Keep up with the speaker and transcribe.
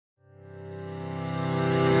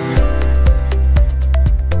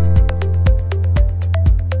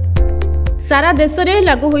सारा देश में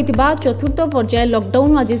लागू होता चतुर्थ पर्याय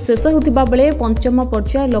लॉकडाउन आज शेष होता बेले पंचम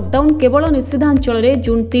पर्याय लॉकडाउन केवल निषेधांचल में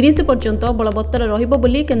जून 30 पर्यंत बलवत्तर रहिबो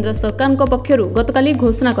बोली केंद्र सरकार पक्षरु गतकाली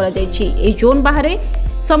घोषणा करा जायछि। एही जोन बाहर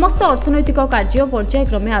समस्त अर्थनैतिक कार्य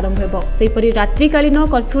पर्यायक्रमे आरंभ हेबो। सेहिपरि रात्रिकालीन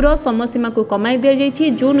कर्फ्यूर समयसीमा को कमाई दिया जायछि।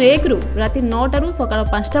 जून 1 रु राति 9 टारू सकाळ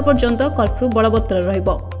 5टा पर्यंत कर्फ्यू बलवत्तर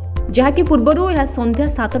रहिबो, जहाँकि पूर्वरु यह संध्या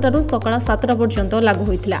 7 टारू सकाळ 7टा पर्यंत लागू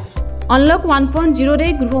होइतिला। अनलॉक 1.0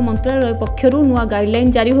 रे गृह मंत्रालय पक्षरु नुआ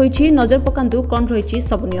गाइडलाइन जारी होइछि। नजर पकांतु कोन रहिछि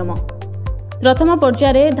सब नियम। प्रथम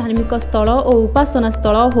पर्याय धार्मिक स्थल और उपासना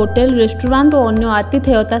स्थल, होटेल, रेस्टोरेंट और अन्य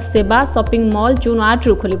आतिथेयता सेवा, शॉपिंग मॉल जून 8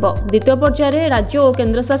 रु खोलिबो। द्वितीय पर्याय राज्य और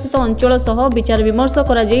केन्द्रशासित अंचल सह विचार विमर्श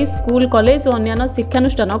करा जाई स्कूल, कॉलेज और अन्य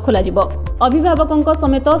शिक्षानुष्ठान खोलाजिबो। अभिभावकों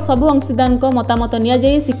समेत सबु अंशदारों मतामत निया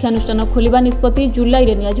जाई शिक्षानुष्ठान खोलिबा निष्पत्ति जुलाई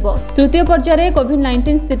रे नियाजिबो। तृतीय पर्याय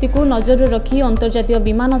कोविड-19 स्थिति को नजर रखी अंतर्जातीय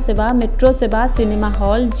विमान सेवा, मेट्रो सेवा, cinema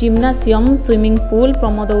hall, जिम्नासियम, swimming pool,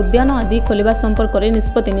 Pramod उद्यान आदि खोलिबा संपर्क में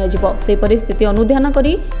निष्पत्ति नियाजिबो। सेहिपरि स्थिति अनुध्यान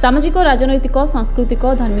करी सामाजिक, राजनैतिक, सांस्कृतिक,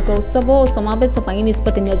 धार्मिक उत्सव और समावेश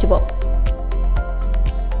निष्पत्ति नियाजिबो।